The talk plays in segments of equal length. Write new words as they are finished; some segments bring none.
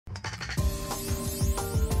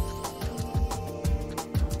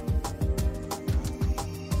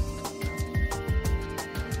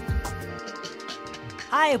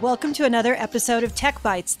Hi, welcome to another episode of Tech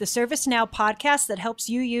Bites, the ServiceNow podcast that helps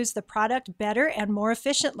you use the product better and more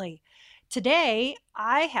efficiently. Today,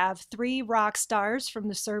 I have three rock stars from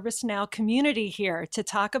the ServiceNow community here to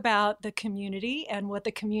talk about the community and what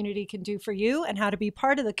the community can do for you and how to be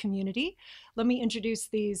part of the community. Let me introduce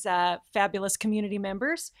these fabulous community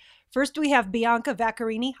members. First, we have Bianca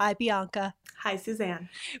Vaccarini. Hi, Bianca. Hi, Suzanne.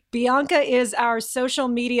 Bianca is our social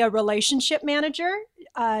media relationship manager.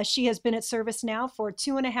 She has been at ServiceNow for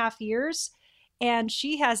 2.5 years, and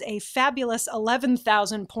she has a fabulous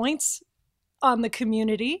 11,000 points on the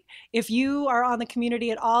community. If you are on the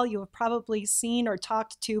community at all, you have probably seen or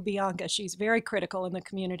talked to Bianca. She's very critical in the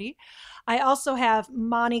community. I also have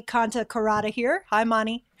Mani Kanta Karada here. Hi,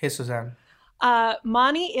 Mani. Hey, Suzanne.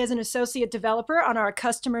 Mani is an associate developer on our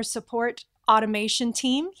customer support automation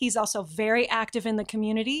team. He's also very active in the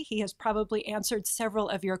community. He has probably answered several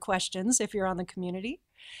of your questions if you're on the community.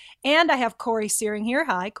 And I have Corey Searing here.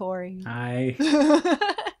 Hi, Corey. Hi.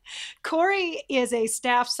 Corey is a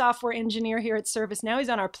staff software engineer here at ServiceNow. He's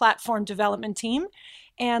on our platform development team.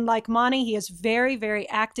 And like Mani, he is very, very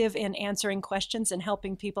active in answering questions and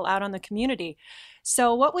helping people out on the community.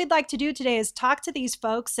 So what we'd like to do today is talk to these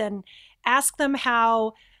folks and ask them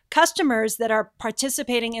how customers that are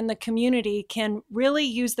participating in the community can really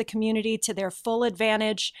use the community to their full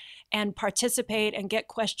advantage and participate and get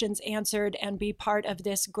questions answered and be part of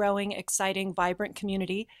this growing, exciting, vibrant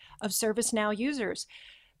community of ServiceNow users.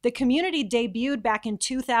 The community debuted back in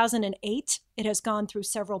 2008. It has gone through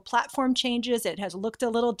several platform changes. It has looked a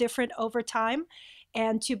little different over time.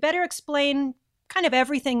 And to better explain kind of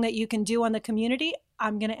everything that you can do on the community,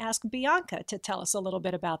 I'm going to ask Bianca to tell us a little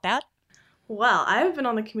bit about that. Well, I've been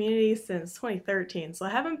on the community since 2013, so I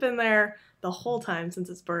haven't been there the whole time since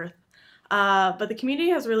its birth. But the community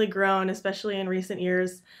has really grown, especially in recent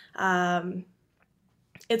years.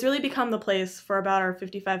 It's really become the place for about our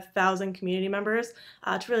 55,000 community members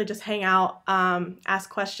to really just hang out, ask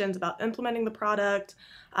questions about implementing the product,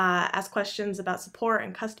 ask questions about support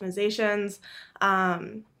and customizations.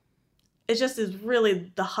 It just is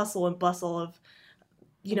really the hustle and bustle of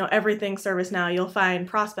everything ServiceNow. You'll find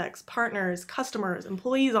prospects, partners, customers,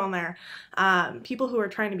 employees on there, people who are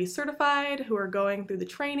trying to be certified, who are going through the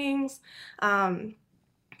trainings.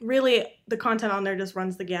 Really, the content on there just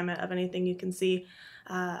runs the gamut of anything you can see.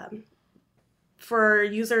 For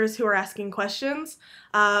users who are asking questions,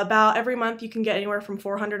 about every month you can get anywhere from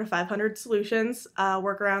 400 to 500 solutions,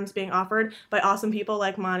 workarounds being offered by awesome people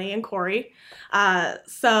like Mani and Corey.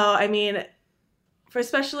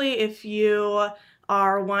 Especially if you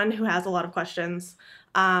are one who has a lot of questions,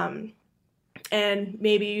 and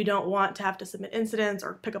maybe you don't want to have to submit incidents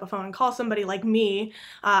or pick up a phone and call somebody like me.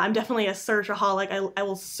 I'm definitely a searchaholic. I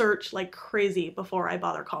will search like crazy before I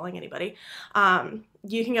bother calling anybody.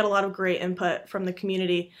 You can get a lot of great input from the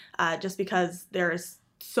community just because there's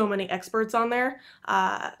so many experts on there,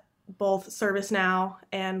 both ServiceNow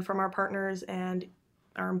and from our partners, and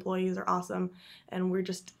our employees are awesome. And we're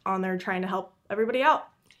just on there trying to help everybody out.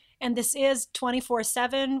 And this is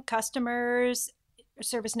 24/7 customers,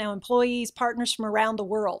 ServiceNow employees, partners from around the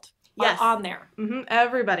world are on there. Mm-hmm.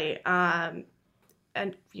 Everybody.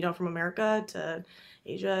 And, from America to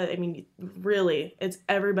Asia, really, it's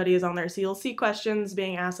everybody is on there. So you'll see questions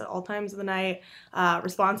being asked at all times of the night,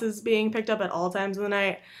 responses being picked up at all times of the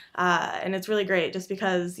night. And it's really great just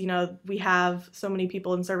because, we have so many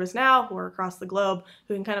people in ServiceNow who are across the globe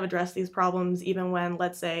who can kind of address these problems even when,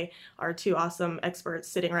 let's say, our two awesome experts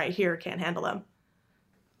sitting right here can't handle them.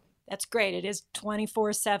 That's great. It is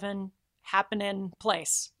 24/7 happening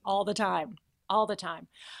place all the time.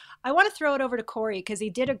 I want to throw it over to Corey because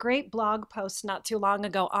he did a great blog post not too long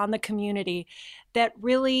ago on the community that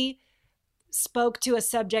really spoke to a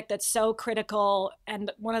subject that's so critical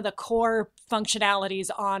and one of the core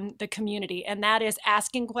functionalities on the community, and that is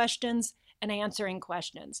asking questions and answering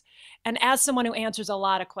questions. And as someone who answers a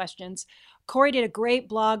lot of questions, Corey did a great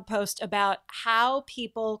blog post about how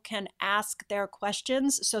people can ask their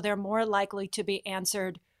questions so they're more likely to be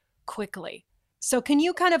answered quickly. So can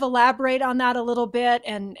you kind of elaborate on that a little bit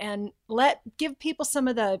and give people some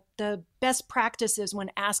of the best practices when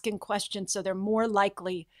asking questions so they're more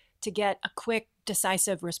likely to get a quick,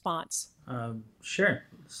 decisive response? Sure.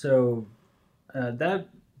 So that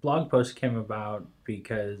blog post came about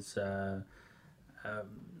because I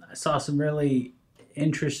saw some really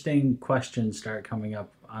interesting questions start coming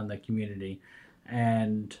up on the community.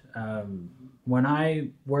 And when I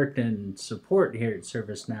worked in support here at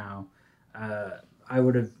ServiceNow, I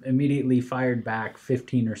would have immediately fired back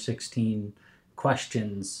 15 or 16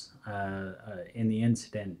 questions in the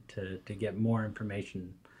incident to get more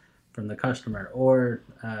information from the customer. Or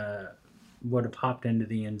would have hopped into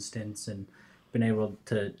the instance and been able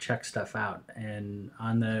to check stuff out. And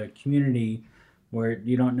on the community, where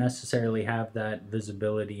you don't necessarily have that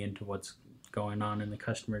visibility into what's going on in the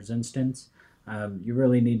customer's instance, you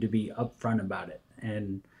really need to be upfront about it.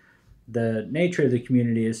 And the nature of the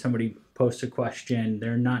community is somebody posts a question,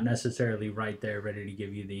 they're not necessarily right there ready to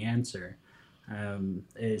give you the answer,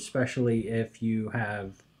 especially if you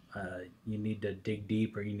have you need to dig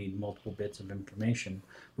deep or you need multiple bits of information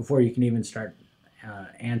before you can even start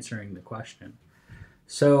answering the question.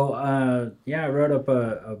 So I wrote up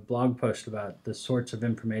a blog post about the sorts of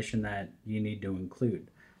information that you need to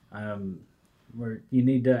include. Where you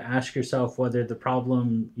need to ask yourself whether the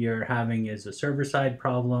problem you're having is a server-side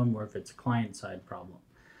problem or if it's a client-side problem.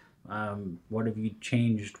 What have you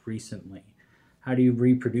changed recently? How do you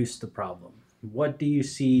reproduce the problem? What do you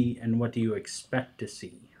see and what do you expect to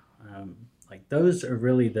see? Like those are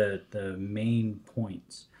really the main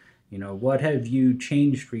points. What have you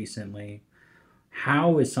changed recently?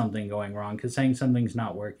 How is something going wrong? Because saying something's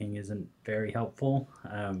not working isn't very helpful.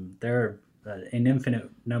 There are an infinite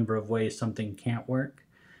number of ways something can't work.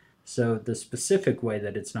 So the specific way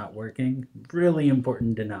that it's not working, really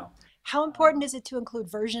important to know. How important is it to include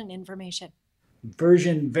version information?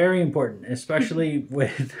 Version, very important, especially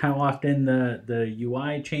with how often the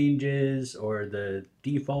UI changes or the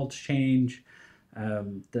defaults change.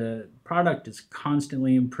 The product is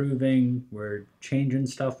constantly improving. We're changing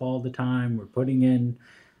stuff all the time. We're putting in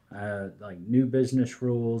like new business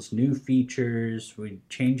rules, new features. We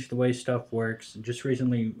changed the way stuff works. Just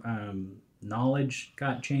recently, knowledge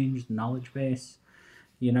got changed, knowledge base.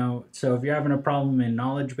 So if you're having a problem in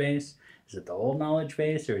knowledge base, is it the old knowledge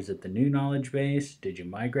base or is it the new knowledge base? Did you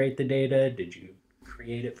migrate the data? Did you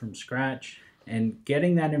create it from scratch? And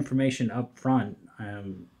getting that information up front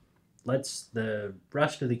lets the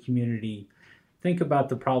rest of the community think about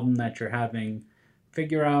the problem that you're having,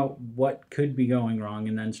 figure out what could be going wrong,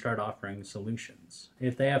 and then start offering solutions.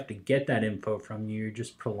 If they have to get that info from you, you're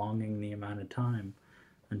just prolonging the amount of time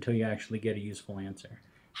until you actually get a useful answer.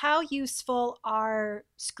 How useful are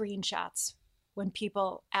screenshots when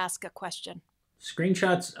people ask a question?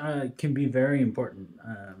 Screenshots can be very important.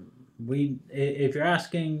 If you're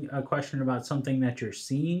asking a question about something that you're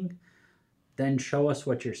seeing, then show us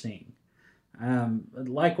what you're seeing.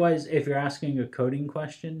 Likewise, if you're asking a coding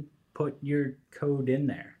question, put your code in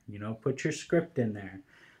there. Put your script in there.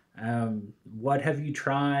 What have you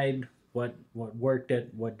tried? What worked?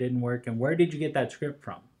 What didn't work? And where did you get that script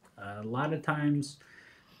from? A lot of times,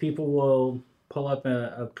 people will pull up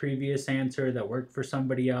a previous answer that worked for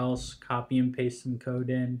somebody else, copy and paste some code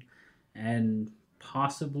in, and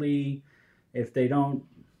possibly, if they don't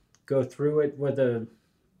go through it with a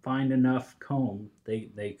fine enough comb,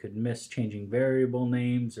 they could miss changing variable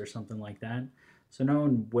names or something like that. So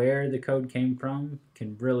knowing where the code came from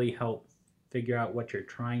can really help figure out what you're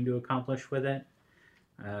trying to accomplish with it.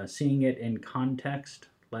 Seeing it in context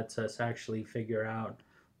lets us actually figure out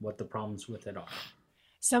what the problems with it are.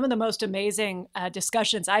 Some of the most amazing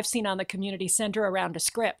discussions I've seen on the community center around a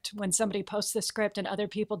script, when somebody posts the script and other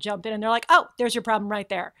people jump in and they're like, oh, there's your problem right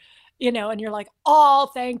there. And you're like, oh,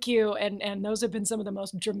 thank you. And those have been some of the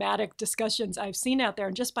most dramatic discussions I've seen out there.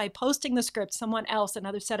 And just by posting the script, someone else,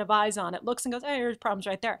 another set of eyes on it, looks and goes, hey, there's problems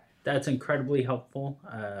right there. That's incredibly helpful.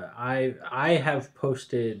 I have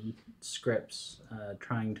posted scripts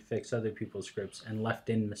trying to fix other people's scripts and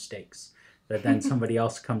left in mistakes that then somebody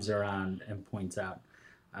else comes around and points out.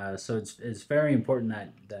 So it's very important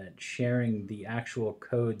that sharing the actual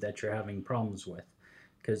code that you're having problems with,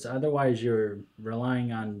 because otherwise you're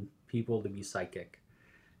relying on people to be psychic.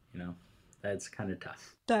 That's kind of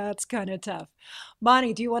tough. That's kind of tough.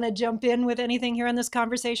 Bonnie, do you want to jump in with anything here in this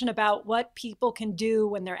conversation about what people can do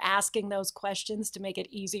when they're asking those questions to make it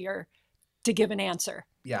easier to give an answer?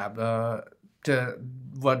 Yeah,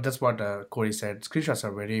 that's what Corey said. Screenshots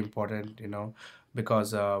are very important,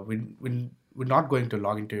 because we're not going to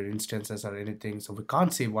log into your instances or anything, so we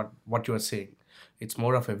can't see what you are saying. It's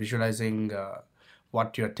more of a visualizing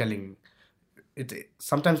what you're telling.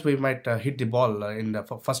 Sometimes we might hit the ball in the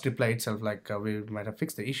first reply itself, like we might have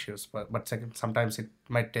fixed the issues, but second, sometimes it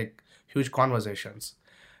might take huge conversations,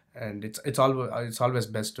 and it's always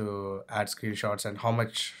best to add screenshots and how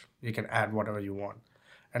much you can add whatever you want.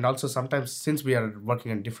 And also sometimes, since we are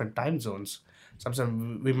working in different time zones,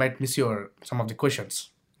 sometimes we might miss some of the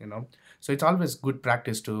questions, So it's always good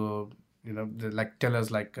practice to, tell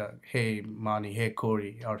us hey Mani, hey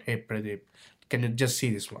Corey, or hey Pradeep, can you just see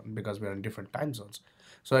this one, because we're in different time zones.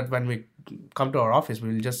 So that when we come to our office,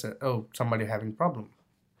 we will just say, oh, somebody having problem.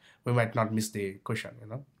 We might not miss the question,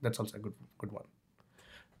 That's also a good one.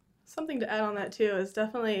 Something to add on that too is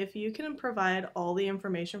definitely if you can provide all the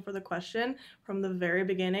information for the question from the very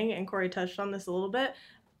beginning, and Corey touched on this a little bit,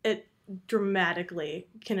 it dramatically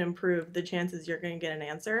can improve the chances you're going to get an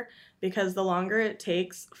answer, because the longer it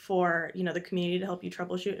takes for the community to help you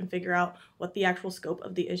troubleshoot and figure out what the actual scope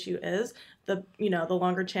of the issue is, the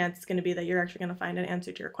longer chance it's going to be that you're actually going to find an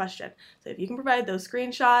answer to your question. So if you can provide those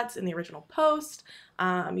screenshots in the original post,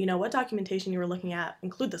 what documentation you were looking at,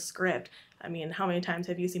 include the script. I mean, how many times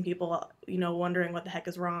have you seen people, wondering what the heck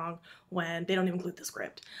is wrong when they don't even include the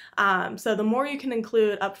script? So the more you can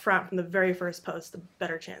include up front from the very first post, the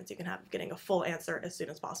better chance you can have of getting a full answer as soon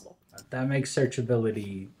as possible. That makes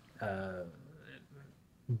searchability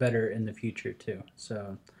better in the future too.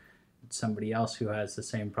 So somebody else who has the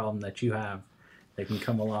same problem that you have, they can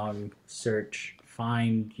come along, search,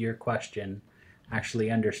 find your question,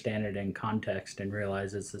 actually understand it in context and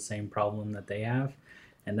realize it's the same problem that they have.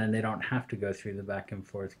 And then they don't have to go through the back and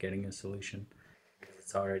forth getting a solution because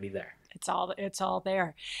it's already there. It's all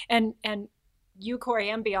there. And you, Corey,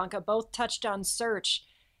 and Bianca both touched on search.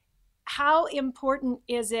 How important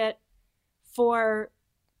is it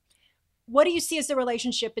what do you see as the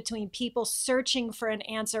relationship between people searching for an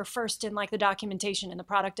answer first in like the documentation, in the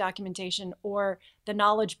product documentation or the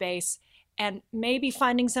knowledge base, and maybe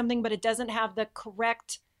finding something but it doesn't have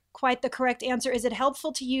quite the correct answer? Is it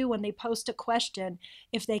helpful to you when they post a question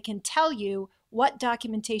if they can tell you what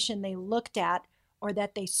documentation they looked at or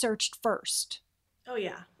that they searched first? Oh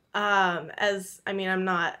yeah. I'm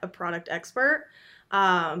not a product expert,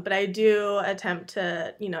 but I do attempt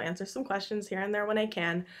to, answer some questions here and there when I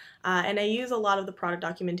can. And I use a lot of the product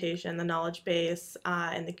documentation, the knowledge base,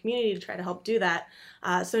 and the community to try to help do that.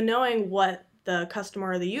 So knowing what the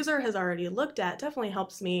customer or the user has already looked at definitely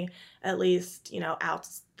helps me at least, out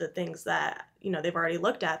the things that, they've already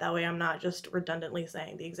looked at. That way I'm not just redundantly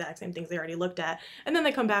saying the exact same things they already looked at. And then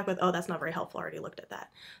they come back with, oh, that's not very helpful. I already looked at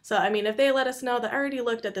that. So, if they let us know that I already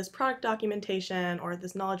looked at this product documentation or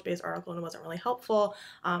this knowledge-based article and it wasn't really helpful,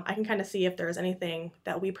 I can kind of see if there's anything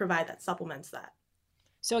that we provide that supplements that.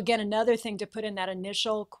 So again, another thing to put in that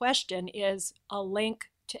initial question is a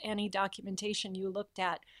link to any documentation you looked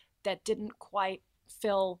at that didn't quite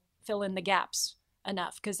fill in the gaps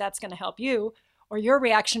enough, because that's going to help you. Or your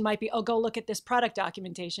reaction might be, oh, go look at this product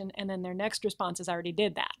documentation. And then their next response is, I already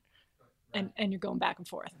did that. And you're going back and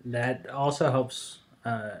forth. That also helps.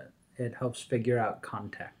 It helps figure out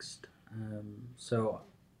context. So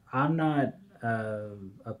I'm not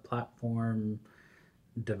a platform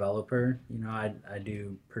developer. I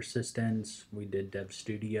do persistence. We did Dev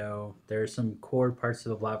Studio. There are some core parts of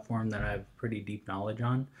the platform that I have pretty deep knowledge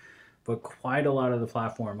on, but quite a lot of the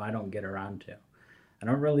platform I don't get around to. I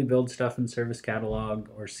don't really build stuff in Service Catalog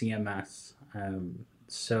or CMS.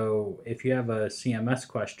 So if you have a CMS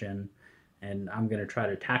question and I'm going to try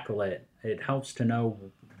to tackle it, it helps to know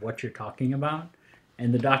what you're talking about.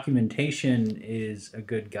 And the documentation is a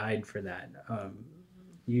good guide for that.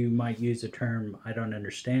 You might use a term I don't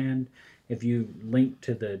understand. If you link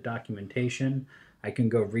to the documentation, I can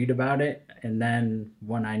go read about it. And then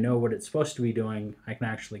when I know what it's supposed to be doing, I can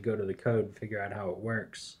actually go to the code, figure out how it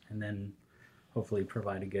works, and then hopefully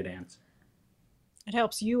provide a good answer. It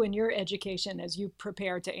helps you in your education as you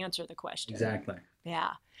prepare to answer the question. Exactly.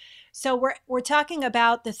 Yeah. So we're talking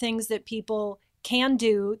about the things that people can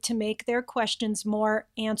do to make their questions more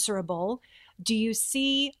answerable. Do you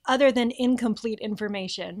see, other than incomplete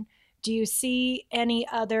information, do you see any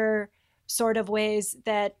other sort of ways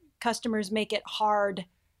that customers make it hard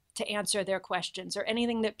to answer their questions, or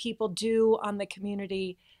anything that people do on the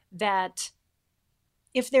community that,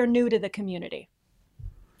 if they're new to the community?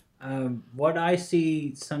 What I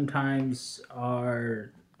see sometimes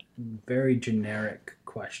are very generic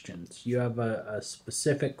questions. You have a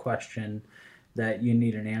specific question that you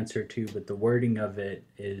need an answer to, but the wording of it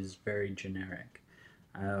is very generic.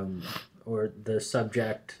 Or the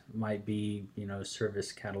subject might be,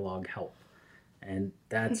 Service Catalog help, and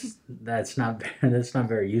that's not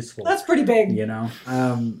very useful. That's pretty big.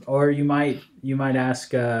 Or you might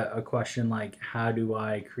ask a question like, how do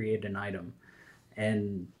I create an item?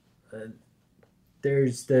 And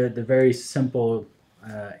there's the very simple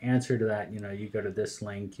answer to that. You go to this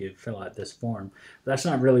link, you fill out this form. But that's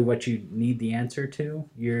not really what you need the answer to.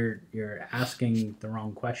 You're asking the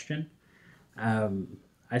wrong question.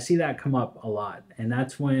 I see that come up a lot, and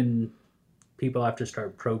that's when people have to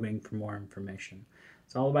start probing for more information.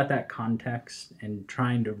 It's all about that context and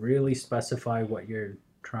trying to really specify what you're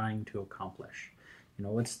trying to accomplish.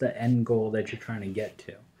 What's the end goal that you're trying to get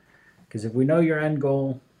to? Because if we know your end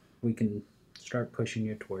goal, we can start pushing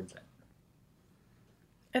you towards it.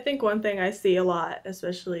 I think one thing I see a lot,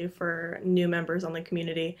 especially for new members on the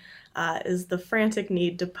community, is the frantic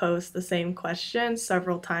need to post the same question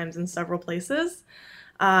several times in several places.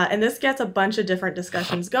 And this gets a bunch of different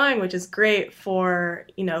discussions going, which is great for,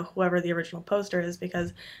 whoever the original poster is,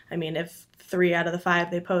 because, I mean, if 3 out of the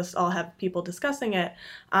 5 they post all have people discussing it,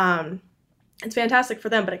 it's fantastic for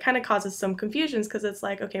them, but it kind of causes some confusions because it's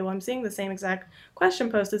like, okay, well, I'm seeing the same exact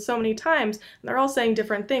question posted so many times, and they're all saying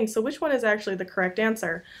different things. So which one is actually the correct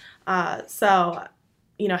answer? So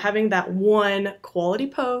having that one quality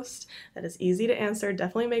post that is easy to answer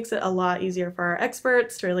definitely makes it a lot easier for our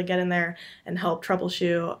experts to really get in there and help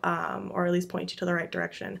troubleshoot, or at least point you to the right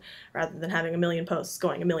direction, rather than having a million posts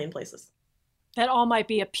going a million places. That all might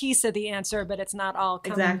be a piece of the answer, but it's not all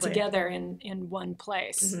coming Exactly. together in one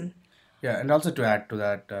place. Mm-hmm. Yeah, and also to add to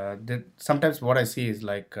that, sometimes what I see is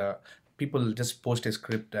like people just post a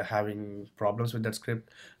script having problems with that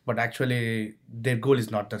script, but actually their goal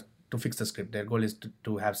is not to fix the script. Their goal is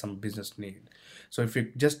to have some business need. So if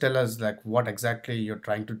you just tell us like what exactly you're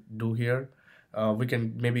trying to do here, we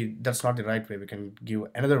can, maybe that's not the right way. We can give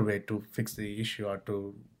another way to fix the issue or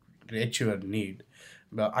to achieve your need.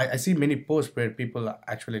 But I see many posts where people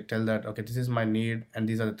actually tell that, okay, this is my need and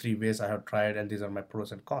these are the 3 ways I have tried and these are my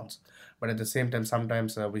pros and cons. But at the same time,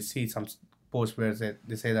 sometimes we see some posts where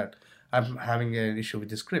they say that I'm having an issue with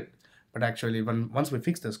the script. But actually, once we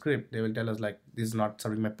fix the script, they will tell us like, this is not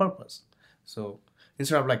serving my purpose. So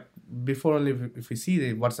instead of like, before only if we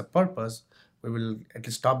see what's the purpose, we will at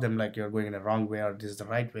least stop them like, you're going in the wrong way or this is the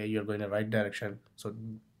right way, you're going in the right direction. So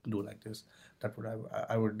do like this. That would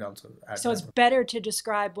I would also add. So it's better to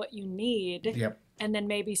describe what you need, Yep. and then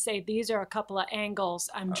maybe say, these are a couple of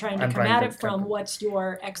angles I'm trying to I'm come trying at to it from. come- What's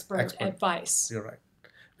your expert advice? You're right.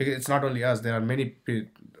 Because it's not only us. There are many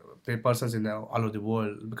persons all over the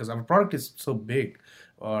world. Because our product is so big,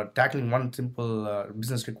 tackling one simple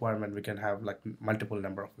business requirement, we can have like multiple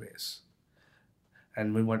number of ways.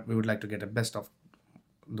 And we would like to get the best of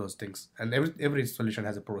those things. And every solution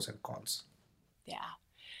has a pros and cons. Yeah.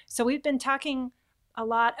 So we've been talking a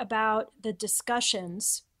lot about the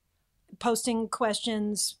discussions, posting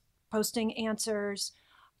questions, posting answers.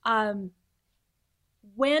 When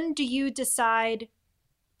do you decide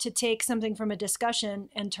to take something from a discussion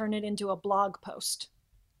and turn it into a blog post?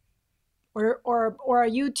 Or are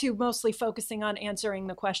you two mostly focusing on answering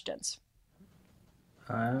the questions?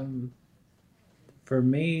 For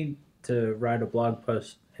me to write a blog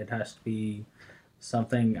post, it has to be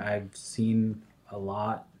something I've seen a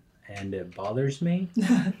lot and it bothers me,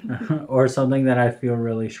 or something that I feel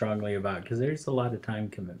really strongly about, because there's a lot of time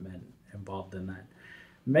commitment involved in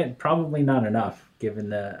that. Probably not enough given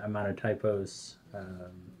the amount of typos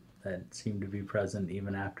that seem to be present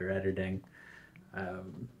even after editing.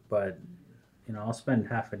 But I'll spend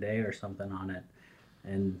half a day or something on it,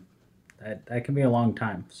 and that can be a long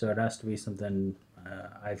time. So it has to be something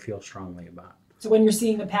I feel strongly about. So when you're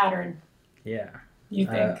seeing the pattern, Yeah. you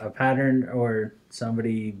think? A pattern, or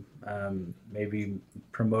somebody maybe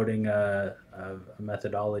promoting a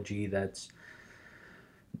methodology that's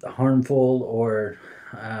harmful or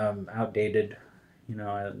outdated.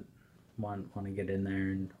 I want to get in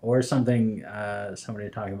there, or something, somebody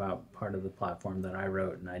talking about part of the platform that I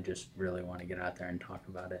wrote, and I just really want to get out there and talk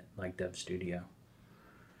about it, like Dev Studio.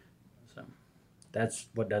 So that's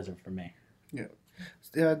what does it for me. Yeah.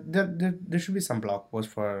 There should be some blog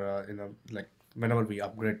posts for like whenever we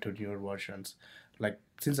upgrade to newer versions. Like,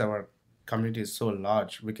 since our community is so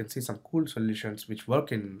large, we can see some cool solutions which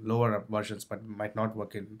work in lower versions but might not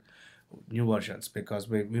work in new versions, because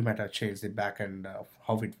we might have changed the back end of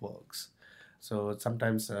how it works. So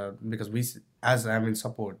sometimes because as I'm in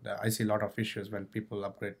support, I see a lot of issues when people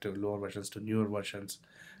upgrade to lower versions to newer versions,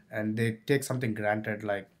 and they take something granted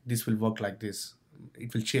like this will work like this,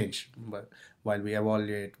 it will change, but while we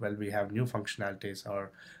evaluate, while we have new functionalities,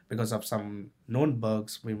 or because of some known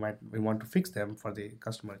bugs, we want to fix them for the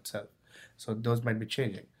customer itself. So those might be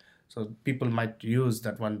changing. So people might use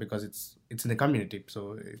that one because it's in the community,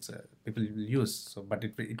 so it's people will use. So but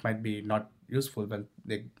it might be not useful when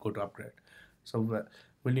they go to upgrade. So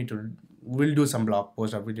we'll do some blog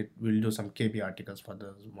posts, or we'll do some KB articles for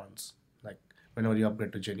those ones. Like whenever you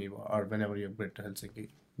upgrade to Geneva or whenever you upgrade to Helsinki,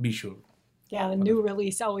 be sure. Yeah, the new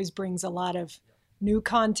release always brings a lot of new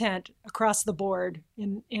content across the board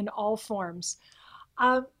in all forms.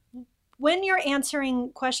 When you're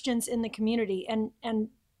answering questions in the community, and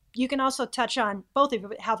you can also touch on, both of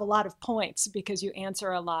you have a lot of points because you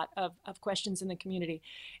answer a lot of questions in the community,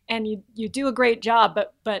 and you do a great job,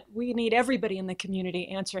 but we need everybody in the community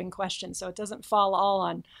answering questions, so it doesn't fall all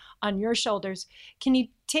on your shoulders. Can you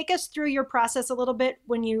take us through your process a little bit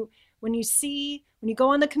when you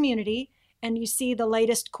go in the community and you see the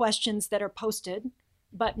latest questions that are posted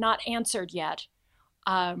but not answered yet?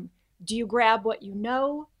 Do you grab what you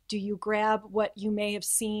know? Do you grab what you may have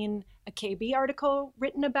seen a KB article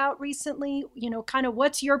written about recently? Kind of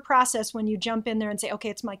what's your process when you jump in there and say, okay,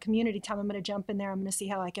 it's my community time. I'm going to jump in there. I'm going to see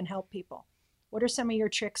how I can help people. What are some of your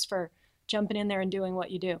tricks for jumping in there and doing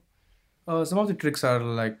what you do? Some of the tricks are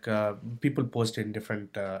like people post in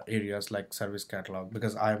different areas like service catalog,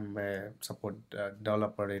 because I'm a support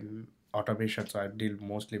developer in automation, so I deal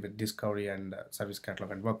mostly with discovery and service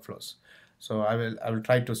catalog and workflows. So I will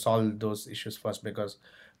try to solve those issues first, because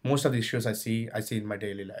most of the issues I see in my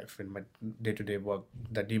daily life, in my day-to-day work,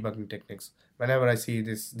 the debugging techniques. Whenever I see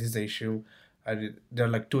this issue, there are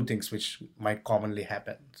like two things which might commonly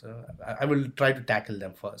happen. So I will try to tackle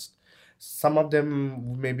them first. Some of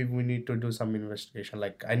them maybe we need to do some investigation,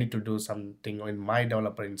 like I need to do something in my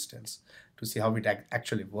developer instance to see how it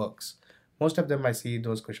actually works. Most of them I see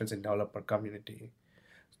those questions in developer community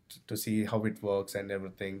to see how it works and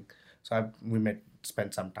everything. So we may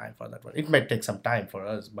spend some time for that one. It might take some time for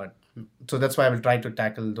us, but so that's why I will try to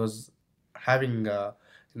tackle those having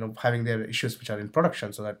having their issues which are in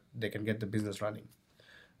production, so that they can get the business running.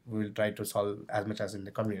 We will try to solve as much as in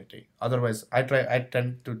the community. Otherwise, I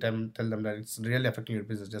tend to tell them that it's really affecting your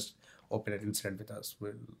business. Just open an incident with us.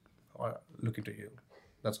 We'll look into you.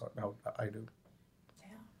 That's how I do.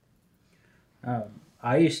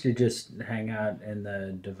 I used to just hang out in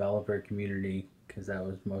the developer community because that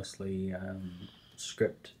was mostly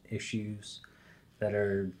script issues that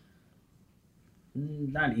are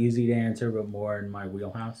not easy to answer, but more in my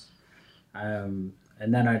wheelhouse. And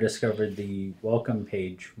then I discovered the welcome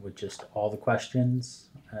page with just all the questions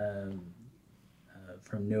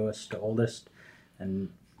from newest to oldest, and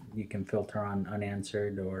you can filter on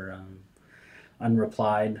unanswered or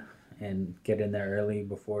unreplied and get in there early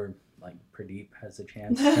before like Pradeep has a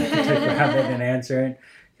chance to grab it and answer it,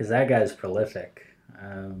 because that guy's prolific.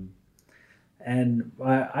 And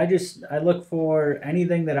I look for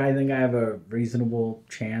anything that I think I have a reasonable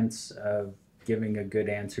chance of giving a good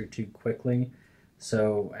answer to quickly.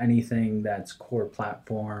 So anything that's core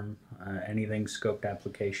platform, anything scoped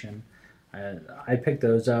application, I pick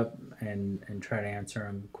those up and try to answer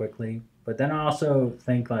them quickly. But then I also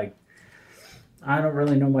think like, I don't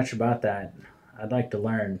really know much about that. I'd like to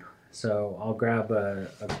learn. So I'll grab a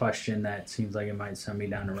question that seems like it might send me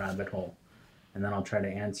down a rabbit hole, and then I'll try to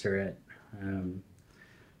answer it. I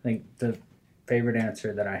think the favorite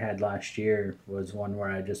answer that I had last year was one where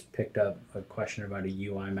I just picked up a question about a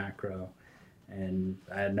UI macro, and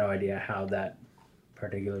I had no idea how that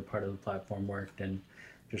particular part of the platform worked, and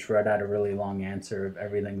just wrote out a really long answer of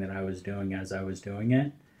everything that I was doing as I was doing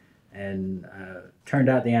it. And turned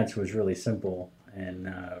out the answer was really simple and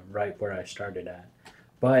right where I started at.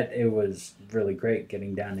 But it was really great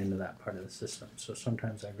getting down into that part of the system. So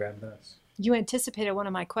sometimes I grab those. You anticipated one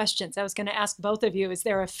of my questions. I was going to ask both of you, is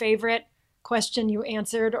there a favorite question you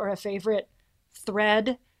answered or a favorite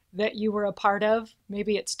thread that you were a part of?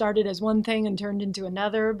 Maybe it started as one thing and turned into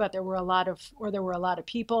another, but there were a lot of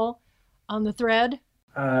people on the thread.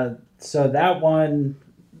 So that one,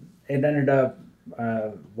 it ended up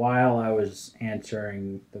while I was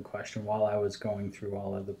answering the question, while I was going through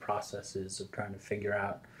all of the processes of trying to figure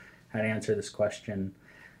out how to answer this question,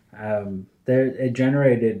 it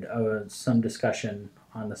generated some discussion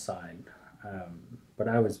on the side, but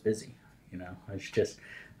I was busy. I was just,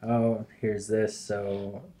 here's this,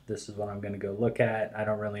 so this is what I'm going to go look at. I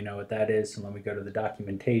don't really know what that is, so let me go to the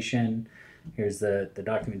documentation. Here's the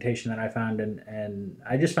documentation that I found, and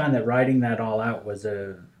I just found that writing that all out was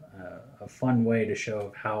a fun way to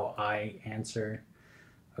show how I answer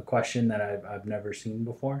a question that I've never seen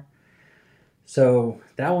before. So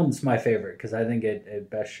that one's my favorite because I think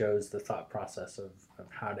it best shows the thought process of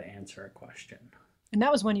how to answer a question. And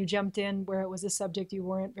that was when you jumped in where it was a subject you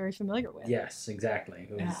weren't very familiar with. Yes, exactly.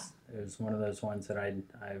 It was one of those ones that I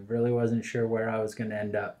really wasn't sure where I was going to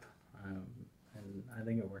end up, and I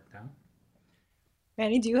think it worked out.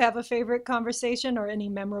 Manny, do you have a favorite conversation or any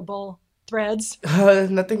memorable threads?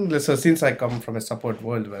 Nothing. So since I come from a support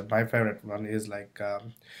world, my favorite one is like, I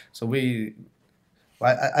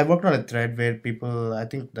worked on a thread where people, I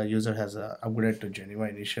think the user has upgraded to Geneva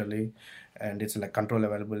initially, and it's like control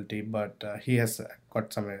availability, but he has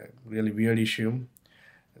got some really weird issue.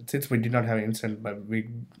 Since we did not have an incident, but we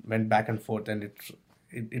went back and forth, and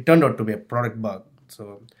it turned out to be a product bug.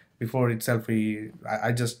 So before itself,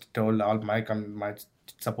 I just told all my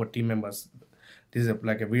support team members, this is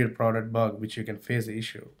like a weird product bug which you can face the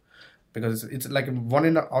issue, because it's like a one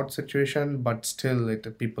in a out situation, but still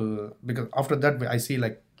people, because after that I see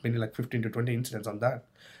like maybe like 15 to 20 incidents on that,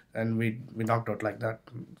 and we knocked out like that.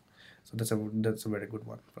 So that's a very good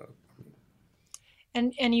one for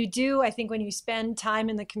me. And you do, I think, when you spend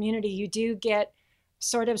time in the community, you do get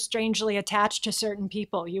sort of strangely attached to certain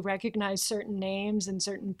people. You recognize certain names and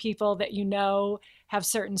certain people that you know have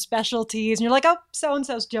certain specialties, and you're like, oh,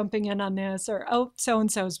 so-and-so's jumping in on this, or oh,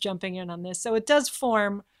 so-and-so's jumping in on this. So it does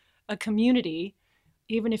form a community,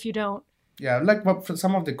 even if you don't. Yeah, like for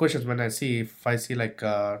some of the questions, when if I see like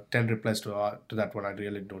 10 replies to that one, I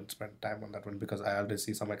really don't spend time on that one, because I already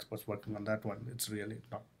see some experts working on that one. It's really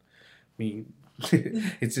not me.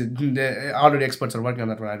 It's already experts are working on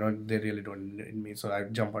that one. They really don't need me, so I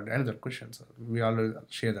jump on to another question. So we already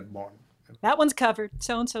share that bond. That one's covered.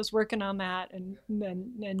 So-and-so's working on that, and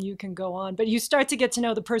then you can go on. But you start to get to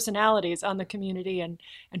know the personalities on the community, and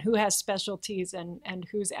who has specialties, and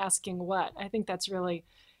who's asking what. I think that's really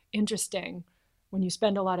interesting when you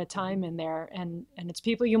spend a lot of time in there, and it's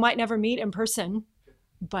people you might never meet in person,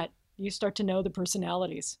 but you start to know the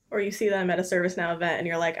personalities. Or you see them at a ServiceNow event and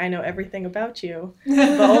you're like, I know everything about you,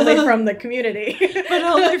 but only from the community. But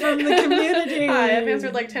only from the community. Hi, I've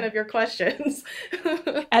answered like 10 of your questions.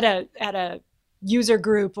 At a user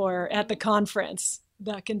group or at the conference,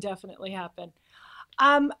 that can definitely happen.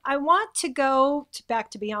 I want to go back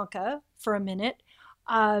to Bianca for a minute,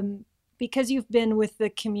 because you've been with the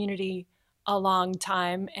community a long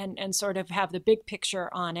time and sort of have the big picture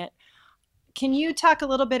on it. Can you talk a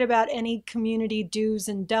little bit about any community do's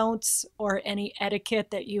and don'ts, or any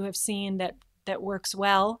etiquette that you have seen that works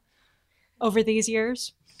well over these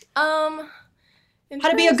years? How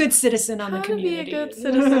to be a good citizen on the community. How to be a good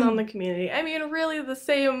citizen on the community. I mean, really the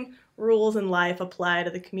same rules in life apply to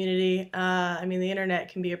the community. I mean, the internet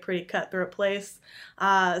can be a pretty cutthroat place.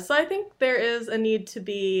 So I think there is a need to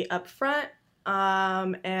be upfront.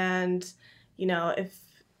 And, if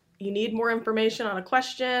you need more information on a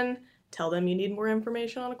question, tell them you need more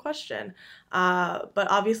information on a question. But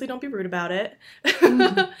obviously don't be rude about it.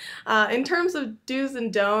 Mm-hmm. In terms of do's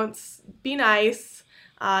and don'ts, be nice.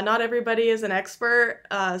 Not everybody is an expert.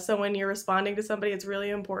 So when you're responding to somebody, it's really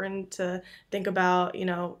important to think about,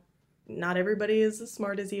 not everybody is as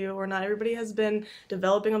smart as you, or not everybody has been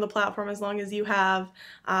developing on the platform as long as you have.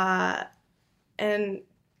 And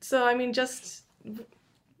so, I mean, just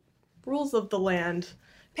rules of the land.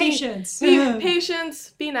 Patience.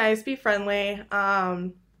 Patience, be nice, be friendly.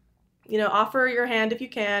 Offer your hand if you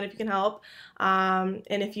can help. And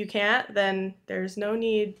if you can't, then there's no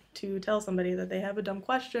need to tell somebody that they have a dumb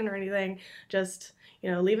question or anything. Just,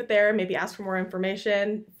 leave it there. Maybe ask for more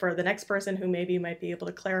information for the next person who maybe might be able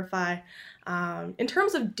to clarify. In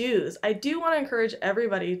terms of do's, I do want to encourage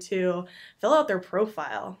everybody to fill out their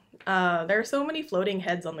profile. There are so many floating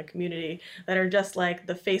heads on the community that are just like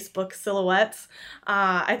the Facebook silhouettes.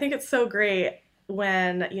 I think it's so great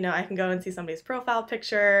when, I can go and see somebody's profile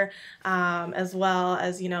picture, as well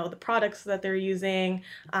as, the products that they're using,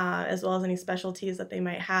 as well as any specialties that they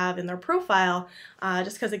might have in their profile,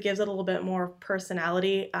 just because it gives it a little bit more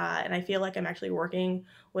personality. And I feel like I'm actually working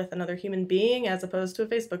with another human being as opposed to a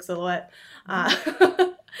Facebook silhouette.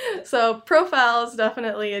 So profile is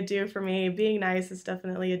definitely a do for me. Being nice is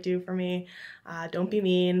definitely a do for me. Don't be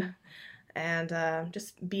mean, and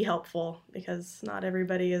just be helpful, because not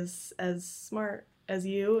everybody is as smart as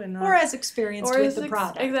you, and or as experienced with the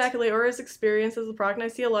product. Exactly, or as experienced as the product. And I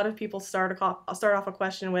see a lot of people start off a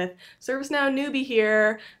question with ServiceNow newbie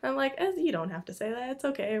here. And I'm like, you don't have to say that. It's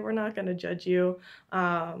okay. We're not going to judge you.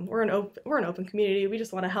 We're an open community. We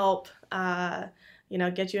just want to help.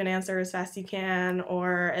 Get you an answer as fast as you can,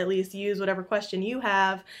 or at least use whatever question you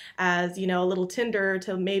have as, a little tinder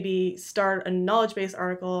to maybe start a knowledge base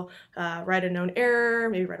article, write a known error,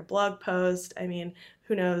 maybe write a blog post. I mean,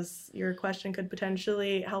 who knows? Your question could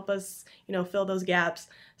potentially help us, fill those gaps.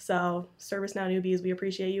 So ServiceNow newbies, we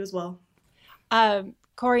appreciate you as well.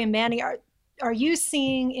 Corey and Manny, are you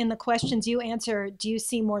seeing in the questions you answer, do you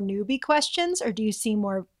see more newbie questions, or do you see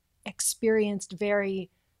more experienced, very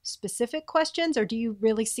specific questions, or do you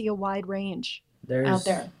really see a wide range out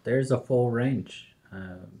there? There's a full range.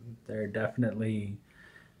 There are definitely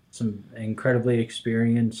some incredibly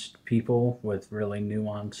experienced people with really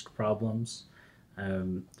nuanced problems.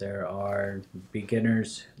 There are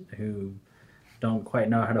beginners who don't quite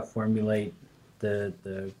know how to formulate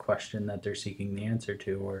the question that they're seeking the answer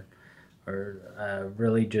to, or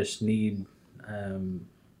really just need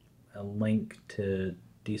a link to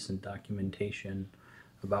decent documentation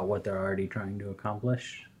about what they're already trying to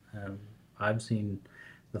accomplish. I've seen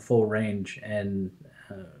the full range, and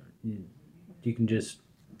you can just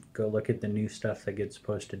go look at the new stuff that gets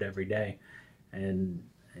posted every day, and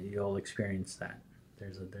you'll experience that.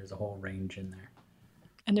 There's a whole range in there.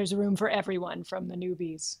 And there's room for everyone, from the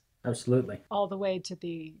newbies Absolutely. all the way to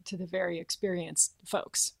the very experienced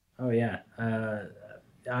folks. Oh yeah.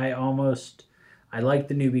 I like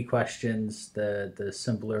the newbie questions, the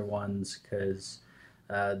simpler ones, because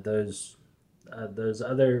those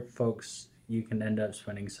other folks, you can end up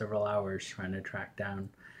spending several hours trying to track down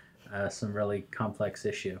some really complex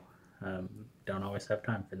issue. Don't always have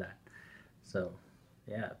time for that. So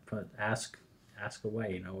yeah, ask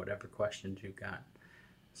away. Whatever questions you've got,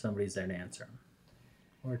 somebody's there to answer them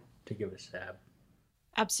or to give a stab.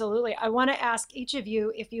 Absolutely. I want to ask each of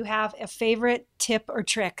you if you have a favorite tip or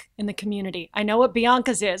trick in the community. I know what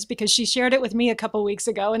Bianca's is because she shared it with me a couple weeks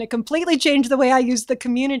ago, and it completely changed the way I use the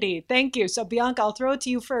community. Thank you. So Bianca, I'll throw it to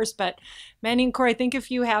you first, but Manny and Corey, I think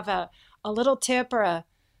if you have a little tip or a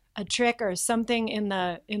trick or something in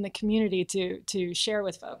the community to share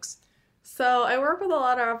with folks. So I work with a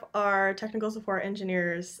lot of our technical support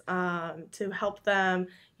engineers to help them,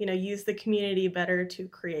 use the community better to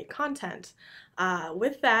create content.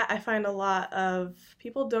 With that, I find a lot of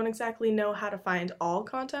people don't exactly know how to find all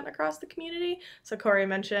content across the community. So Corey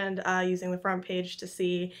mentioned using the front page to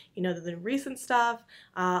see, the recent stuff.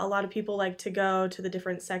 A lot of people like to go to the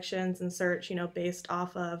different sections and search, based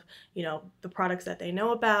off of, the products that they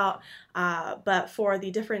know about. But for the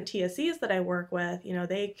different TSCs that I work with,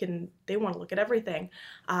 they want to look at everything.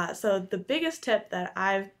 So the biggest tip that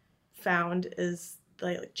I've found is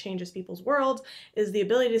like changes people's world is the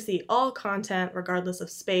ability to see all content regardless of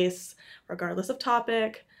space, regardless of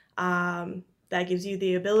topic. That gives you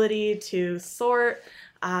the ability to sort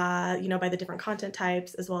by the different content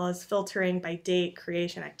types, as well as filtering by date,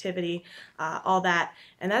 creation, activity, all that.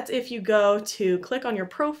 And that's if you go to click on your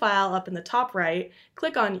profile up in the top right,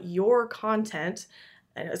 click on your content.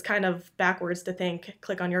 And it was kind of backwards to think,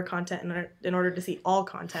 click on your content in order to see all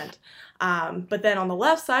content. But then on the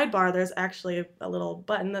left sidebar, there's actually a little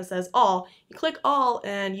button that says all. You click all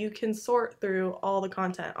and you can sort through all the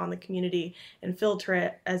content on the community and filter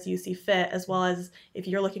it as you see fit, as well as if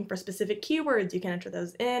you're looking for specific keywords, you can enter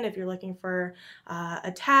those in. If you're looking for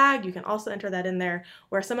a tag, you can also enter that in there,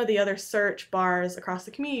 where some of the other search bars across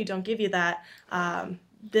the community don't give you that.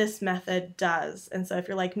 This method does. And so if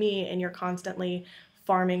you're like me and you're constantly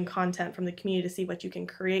farming content from the community to see what you can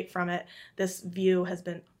create from it, this view has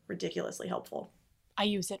been ridiculously helpful. I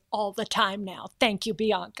use it all the time now. Thank you,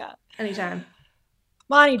 Bianca. Anytime.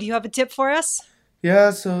 Monty, do you have a tip for us? Yeah,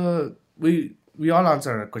 so we all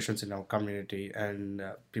answer questions in our community, and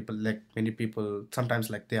many people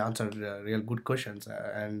sometimes they answer real good questions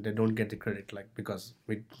and they don't get the credit because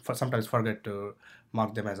we sometimes forget to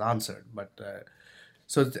mark them as answered. But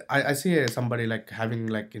I see somebody having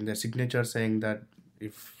in their signature saying that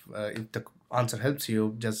if the answer helps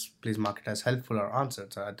you, just please mark it as helpful or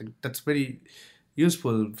answered. So I think that's very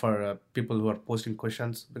useful for people who are posting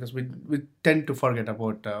questions, because we tend to forget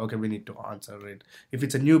about we need to answer it. If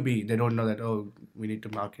it's a newbie, they don't know that we need to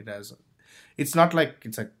mark it as. It's not like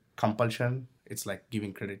it's a compulsion. It's like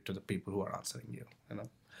giving credit to the people who are answering you.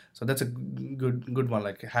 So that's a good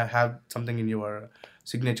one. Have something in your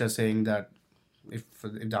signature saying that if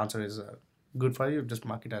the answer is good for you, just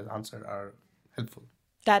mark it as answered or helpful.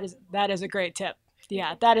 That is a great tip.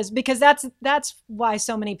 Yeah, that is, because that's why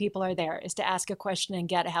so many people are there, is to ask a question and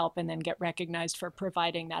get help and then get recognized for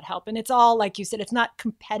providing that help. And it's all, like you said, it's not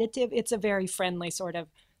competitive. It's a very friendly, sort of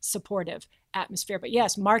supportive atmosphere. But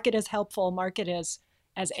yes, mark it as helpful, mark it as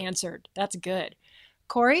answered. That's good.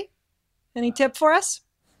 Corey, any tip for us?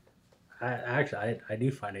 I do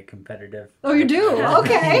find it competitive. Oh, you do?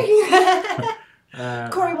 Okay.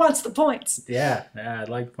 Corey wants the points. Yeah, I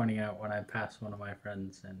like pointing out when I pass one of my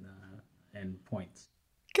friends and points.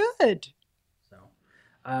 Good. So,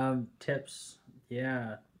 tips.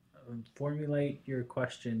 Yeah, formulate your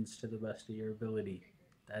questions to the best of your ability.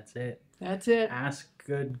 That's it. That's it. Ask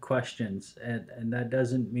good questions, and that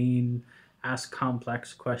doesn't mean ask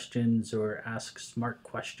complex questions or ask smart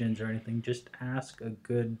questions or anything. Just ask a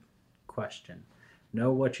good question.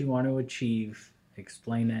 Know what you want to achieve.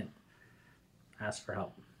 Explain it. Ask for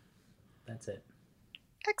help. That's it.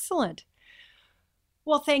 Excellent.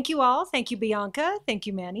 Well, thank you all. Thank you, Bianca. Thank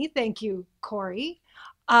you, Manny. Thank you, Corey.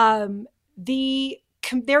 There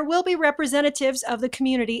will be representatives of the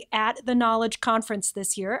community at the Knowledge Conference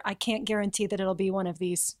this year. I can't guarantee that it'll be one of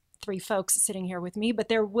these 3 folks sitting here with me, but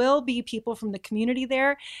there will be people from the community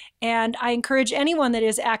there. And I encourage anyone that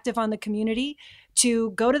is active on the community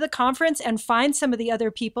to go to the conference and find some of the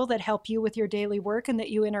other people that help you with your daily work and that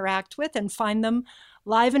you interact with, and find them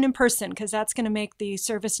live and in person, because that's going to make the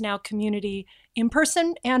ServiceNow community in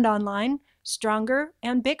person and online stronger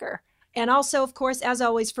and bigger. And also, of course, as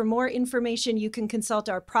always, for more information, you can consult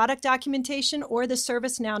our product documentation or the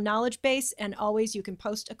ServiceNow knowledge base, and always you can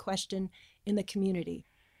post a question in the community.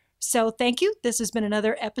 So thank you. This has been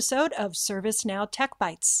another episode of ServiceNow Tech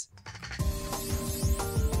Bites.